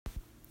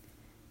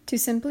To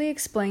simply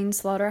explain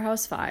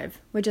Slaughterhouse-Five,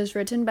 which is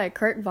written by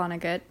Kurt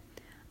Vonnegut,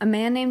 a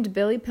man named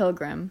Billy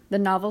Pilgrim, the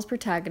novel's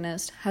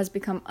protagonist, has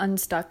become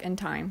unstuck in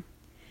time.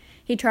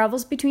 He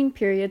travels between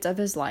periods of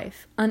his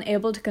life,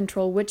 unable to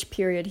control which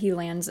period he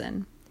lands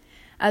in.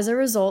 As a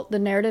result, the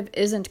narrative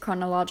isn't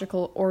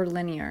chronological or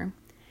linear.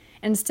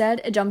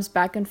 Instead, it jumps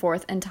back and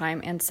forth in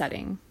time and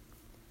setting.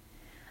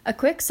 A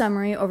quick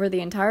summary over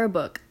the entire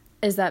book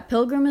is that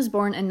Pilgrim is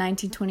born in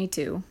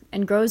 1922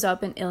 and grows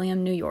up in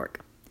Ilium, New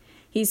York.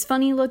 He's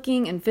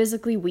funny-looking and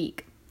physically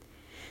weak.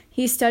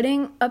 He's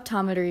studying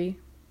optometry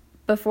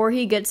before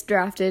he gets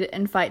drafted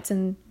and fights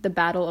in the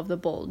Battle of the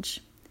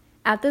Bulge.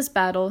 At this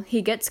battle,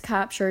 he gets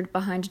captured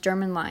behind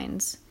German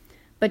lines,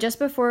 but just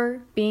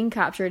before being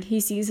captured, he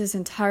sees his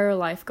entire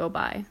life go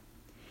by.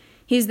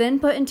 He's then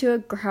put into a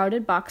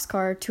crowded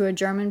boxcar to a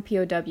German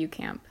POW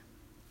camp,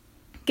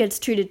 gets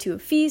treated to a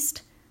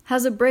feast,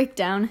 has a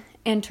breakdown,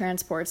 and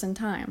transports in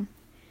time.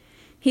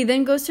 He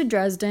then goes to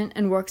Dresden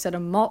and works at a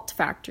malt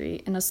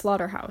factory in a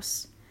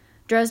slaughterhouse.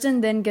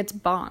 Dresden then gets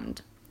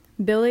bombed.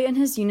 Billy and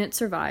his unit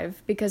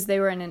survive because they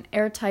were in an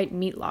airtight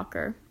meat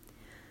locker.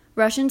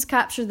 Russians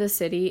capture the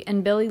city,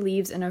 and Billy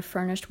leaves in a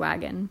furnished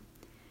wagon.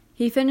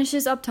 He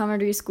finishes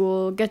optometry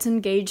school, gets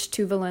engaged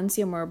to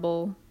Valencia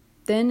Marble,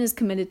 then is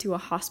committed to a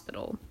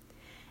hospital.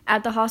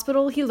 At the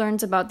hospital, he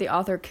learns about the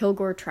author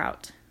Kilgore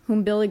Trout,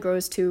 whom Billy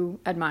grows to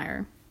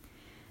admire.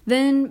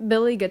 Then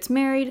Billy gets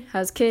married,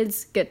 has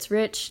kids, gets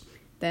rich,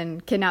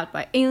 then kidnapped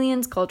by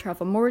aliens called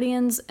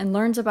Tralfamordians, and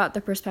learns about the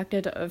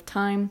perspective of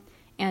time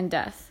and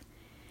death.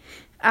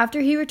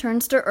 After he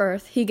returns to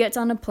Earth, he gets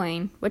on a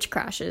plane, which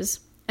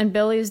crashes, and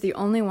Billy is the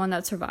only one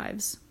that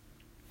survives.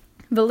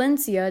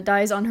 Valencia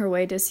dies on her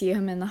way to see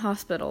him in the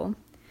hospital.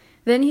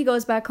 Then he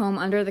goes back home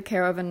under the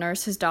care of a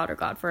nurse his daughter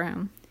got for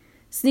him,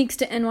 sneaks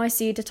to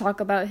NYC to talk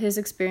about his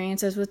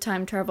experiences with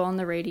time travel on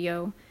the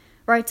radio,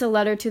 writes a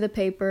letter to the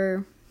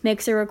paper,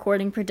 makes a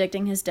recording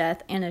predicting his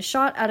death, and is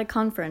shot at a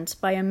conference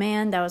by a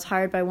man that was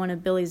hired by one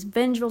of Billy's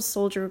vengeful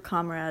soldier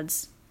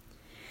comrades.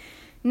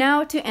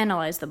 Now to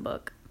analyze the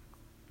book.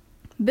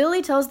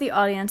 Billy tells the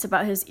audience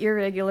about his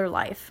irregular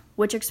life,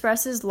 which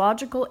expresses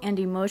logical and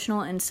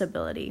emotional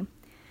instability.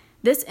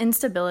 This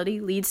instability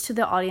leads to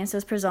the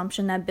audience's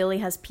presumption that Billy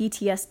has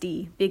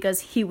PTSD because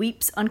he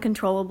weeps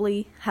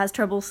uncontrollably, has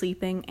trouble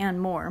sleeping, and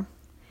more.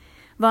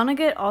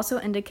 Vonnegut also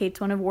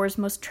indicates one of war's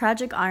most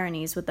tragic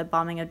ironies with the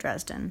bombing of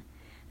Dresden,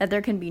 that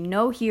there can be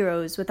no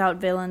heroes without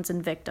villains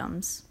and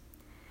victims.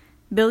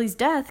 Billy's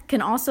death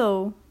can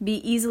also be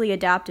easily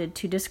adapted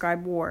to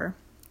describe war.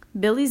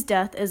 Billy's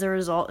death is a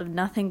result of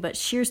nothing but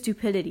sheer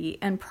stupidity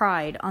and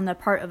pride on the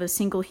part of a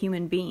single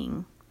human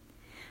being.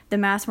 The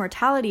mass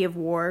mortality of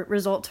war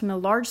results from a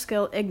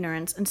large-scale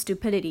ignorance and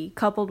stupidity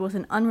coupled with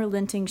an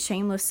unrelenting,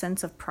 shameless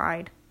sense of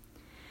pride.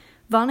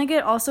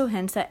 Vonnegut also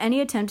hints that any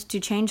attempt to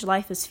change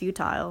life is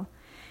futile.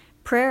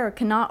 Prayer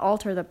cannot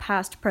alter the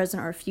past,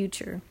 present, or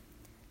future.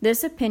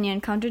 This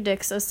opinion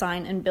contradicts a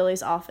sign in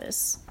Billy's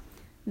office.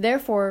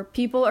 Therefore,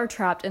 people are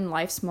trapped in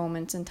life's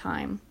moments in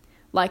time,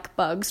 like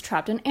bugs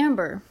trapped in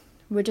amber,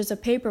 which is a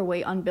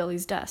paperweight on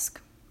Billy's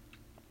desk.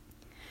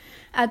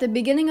 At the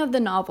beginning of the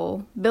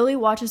novel, Billy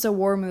watches a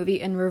war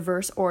movie in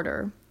reverse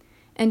order.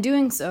 In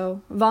doing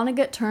so,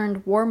 Vonnegut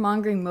turned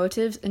warmongering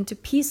motives into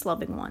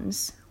peace-loving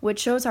ones, which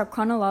shows how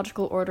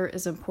chronological order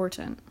is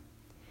important.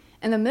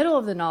 In the middle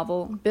of the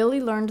novel, Billy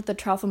learned the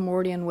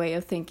Tralfamordian way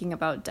of thinking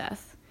about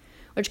death,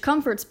 which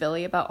comforts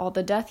Billy about all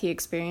the death he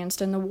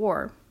experienced in the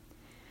war.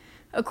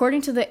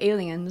 According to the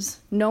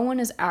aliens, no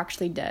one is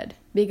actually dead,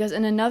 because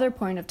in another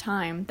point of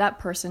time, that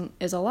person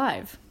is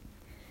alive.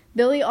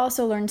 Billy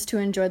also learns to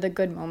enjoy the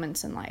good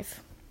moments in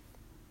life.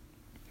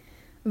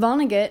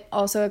 Vonnegut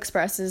also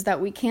expresses that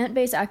we can't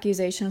base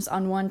accusations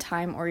on one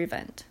time or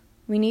event.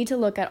 We need to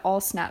look at all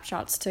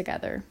snapshots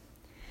together.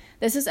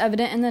 This is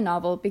evident in the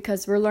novel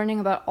because we're learning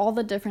about all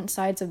the different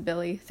sides of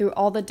Billy through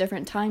all the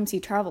different times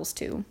he travels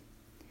to.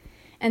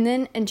 And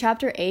then in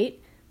Chapter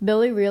 8,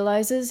 Billy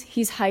realizes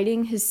he's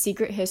hiding his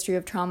secret history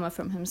of trauma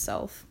from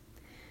himself.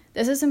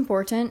 This is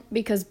important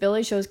because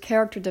Billy shows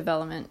character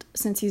development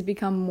since he's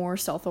become more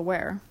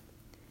self-aware.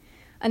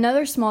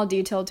 Another small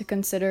detail to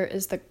consider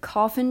is the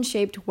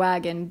coffin-shaped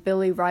wagon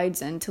Billy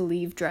rides in to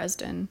leave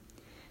Dresden.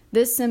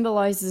 This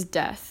symbolizes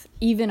death,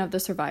 even of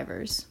the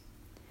survivors.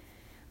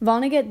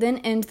 Vonnegut then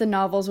ends the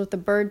novels with the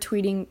bird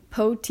tweeting,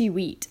 "Po ti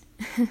wheat."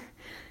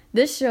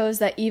 This shows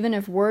that even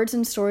if words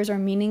and stories are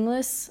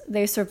meaningless,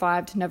 they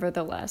survived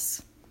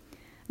nevertheless.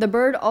 The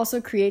bird also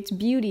creates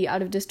beauty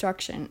out of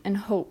destruction and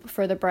hope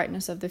for the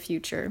brightness of the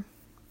future.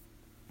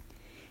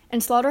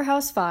 In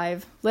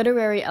Slaughterhouse-Five,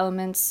 literary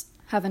elements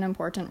have an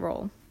important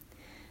role.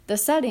 The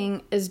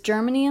setting is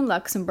Germany and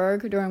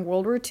Luxembourg during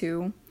World War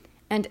II,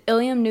 and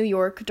Ilium, New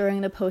York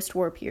during the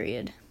post-war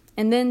period,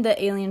 and then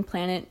the alien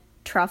planet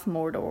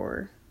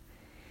Tralfamordor.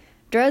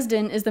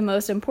 Dresden is the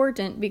most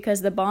important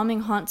because the bombing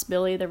haunts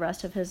Billy the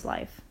rest of his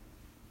life.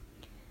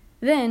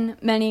 Then,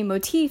 many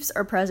motifs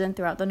are present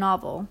throughout the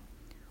novel.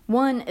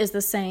 One is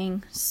the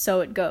saying,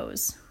 "so it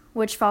goes,"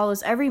 which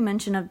follows every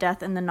mention of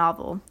death in the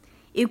novel,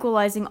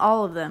 equalizing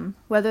all of them,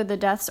 whether the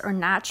deaths are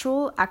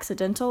natural,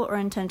 accidental, or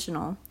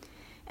intentional,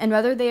 and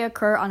whether they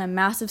occur on a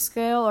massive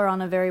scale or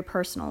on a very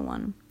personal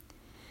one.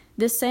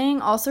 This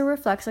saying also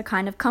reflects a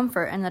kind of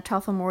comfort in the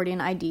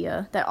Tralfamadorian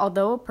idea that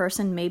although a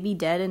person may be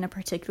dead in a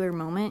particular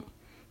moment,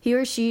 he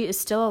or she is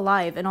still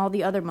alive in all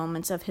the other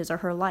moments of his or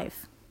her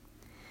life.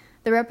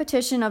 The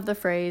repetition of the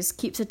phrase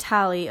keeps a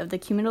tally of the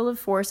cumulative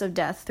force of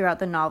death throughout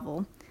the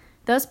novel,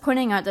 thus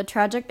pointing out the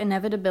tragic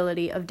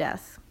inevitability of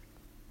death.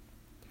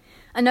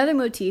 Another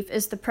motif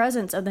is the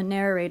presence of the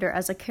narrator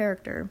as a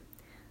character.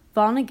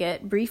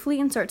 Vonnegut briefly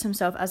inserts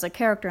himself as a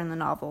character in the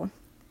novel,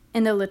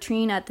 in the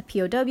latrine at the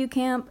POW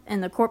camp,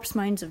 in the corpse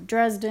mines of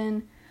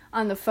Dresden,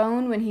 on the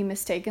phone when he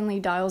mistakenly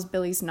dials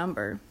Billy's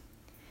number.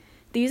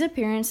 These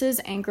appearances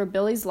anchor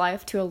Billy's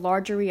life to a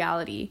larger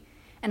reality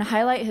and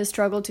highlight his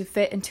struggle to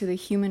fit into the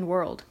human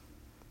world.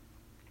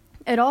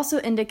 It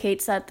also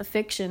indicates that the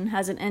fiction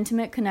has an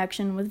intimate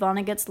connection with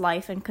Vonnegut's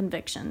life and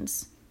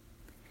convictions.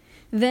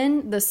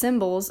 Then, the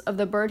symbols of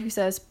the bird who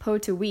says "po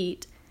to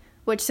wheat,"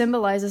 which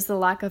symbolizes the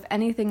lack of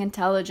anything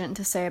intelligent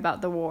to say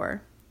about the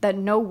war, that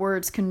no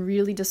words can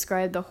really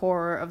describe the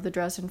horror of the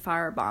Dresden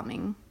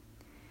firebombing.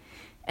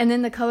 And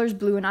then the colors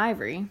blue and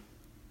ivory.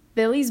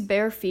 Billy's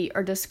bare feet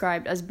are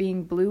described as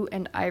being blue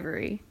and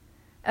ivory,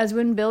 as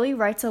when Billy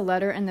writes a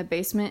letter in the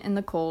basement in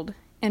the cold,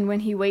 and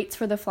when he waits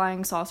for the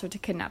flying saucer to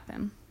kidnap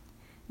him.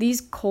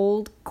 These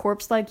cold,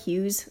 corpse-like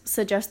hues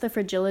suggest the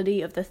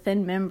fragility of the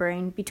thin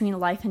membrane between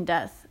life and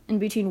death, and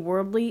between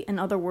worldly and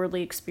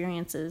otherworldly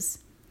experiences.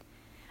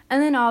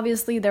 And then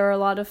obviously there are a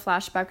lot of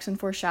flashbacks and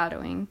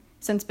foreshadowing,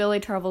 since Billy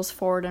travels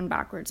forward and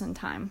backwards in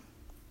time.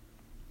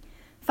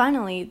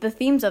 Finally, the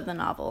themes of the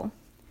novel.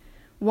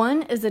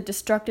 One is the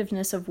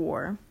destructiveness of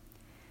war.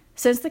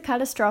 Since the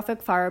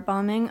catastrophic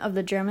firebombing of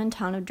the German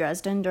town of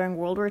Dresden during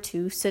World War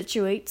II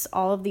situates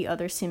all of the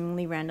other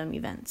seemingly random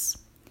events.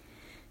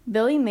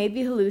 Billy may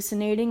be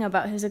hallucinating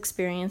about his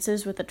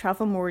experiences with the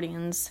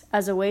Tralfamadorians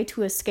as a way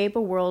to escape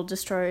a world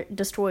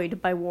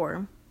destroyed by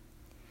war.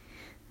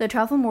 The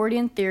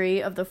Tralfamadorian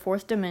theory of the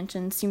fourth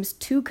dimension seems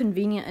too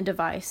convenient a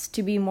device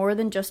to be more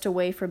than just a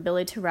way for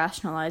Billy to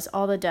rationalize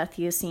all the death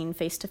he has seen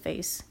face to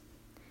face.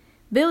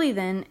 Billy,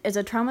 then, is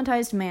a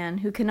traumatized man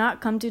who cannot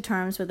come to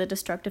terms with the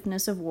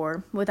destructiveness of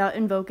war without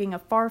invoking a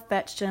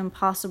far-fetched and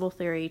impossible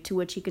theory to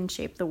which he can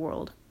shape the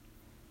world.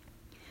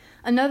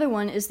 Another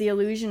one is the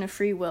illusion of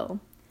free will.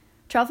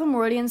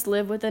 Tralfamadorians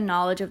live with the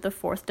knowledge of the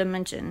fourth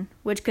dimension,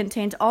 which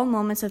contains all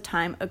moments of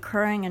time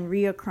occurring and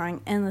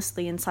reoccurring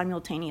endlessly and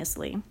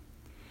simultaneously.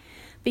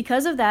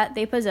 Because of that,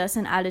 they possess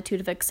an attitude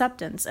of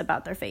acceptance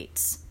about their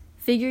fates,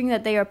 figuring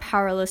that they are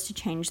powerless to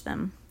change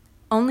them.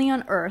 Only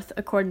on Earth,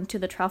 according to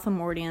the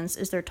Tralfamadorians,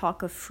 is there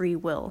talk of free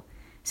will,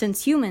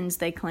 since humans,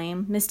 they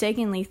claim,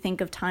 mistakenly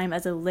think of time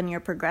as a linear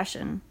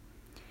progression.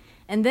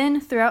 And then,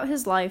 throughout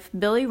his life,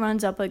 Billy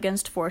runs up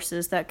against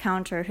forces that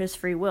counter his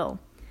free will.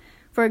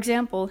 For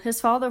example, his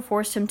father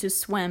forced him to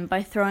swim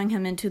by throwing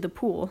him into the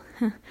pool,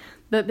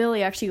 but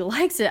Billy actually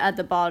likes it at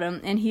the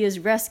bottom, and he is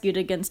rescued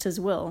against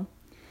his will.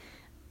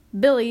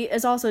 Billy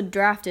is also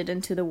drafted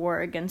into the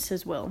war against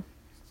his will.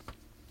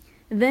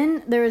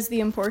 Then there is the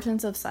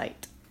importance of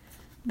sight.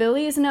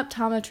 Billy is an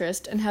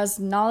optometrist and has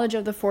knowledge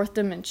of the fourth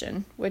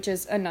dimension, which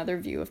is another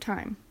view of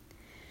time.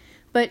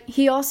 But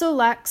he also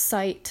lacks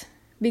sight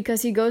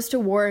because he goes to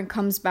war and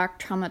comes back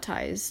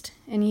traumatized,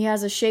 and he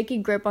has a shaky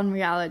grip on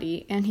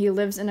reality, and he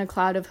lives in a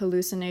cloud of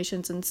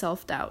hallucinations and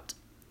self-doubt.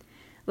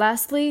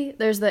 Lastly,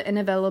 there's the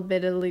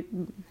inevitability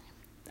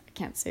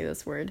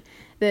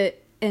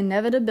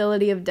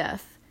of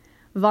death.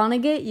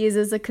 Vonnegut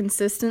uses a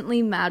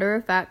consistently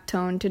matter-of-fact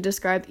tone to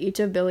describe each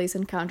of Billy's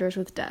encounters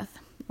with death,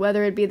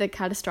 whether it be the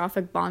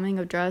catastrophic bombing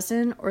of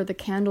Dresden or the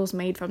candles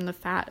made from the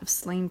fat of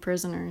slain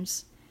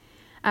prisoners.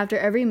 After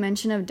every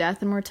mention of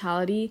death and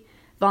mortality,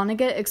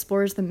 Vonnegut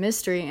explores the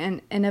mystery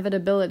and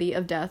inevitability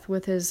of death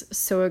with his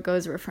 "so it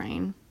goes"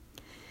 refrain.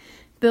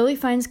 Billy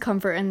finds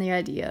comfort in the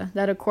idea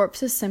that a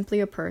corpse is simply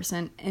a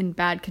person in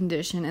bad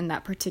condition in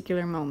that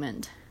particular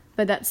moment,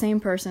 but that same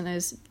person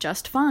is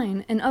just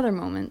fine in other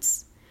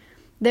moments.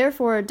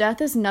 Therefore,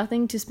 death is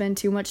nothing to spend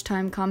too much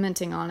time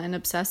commenting on and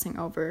obsessing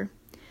over.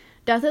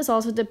 Death is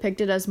also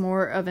depicted as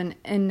more of an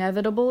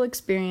inevitable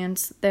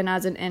experience than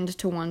as an end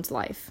to one's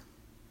life.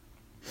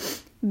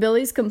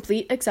 Billy's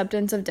complete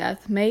acceptance of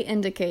death may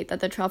indicate that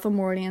the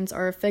Tralfamadorians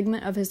are a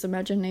figment of his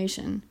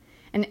imagination,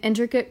 an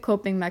intricate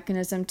coping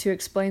mechanism to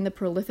explain the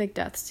prolific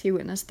deaths he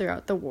witnessed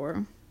throughout the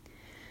war.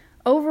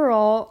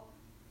 Overall,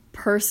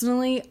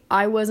 personally,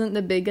 I wasn't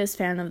the biggest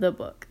fan of the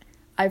book.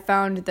 I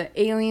found the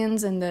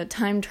aliens and the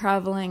time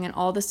traveling and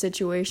all the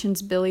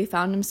situations Billy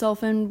found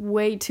himself in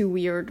way too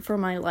weird for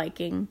my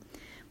liking.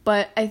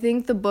 But I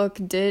think the book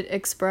did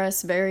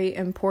express very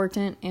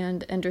important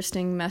and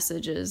interesting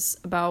messages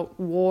about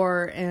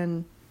war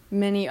and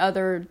many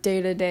other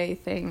day-to-day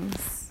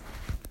things.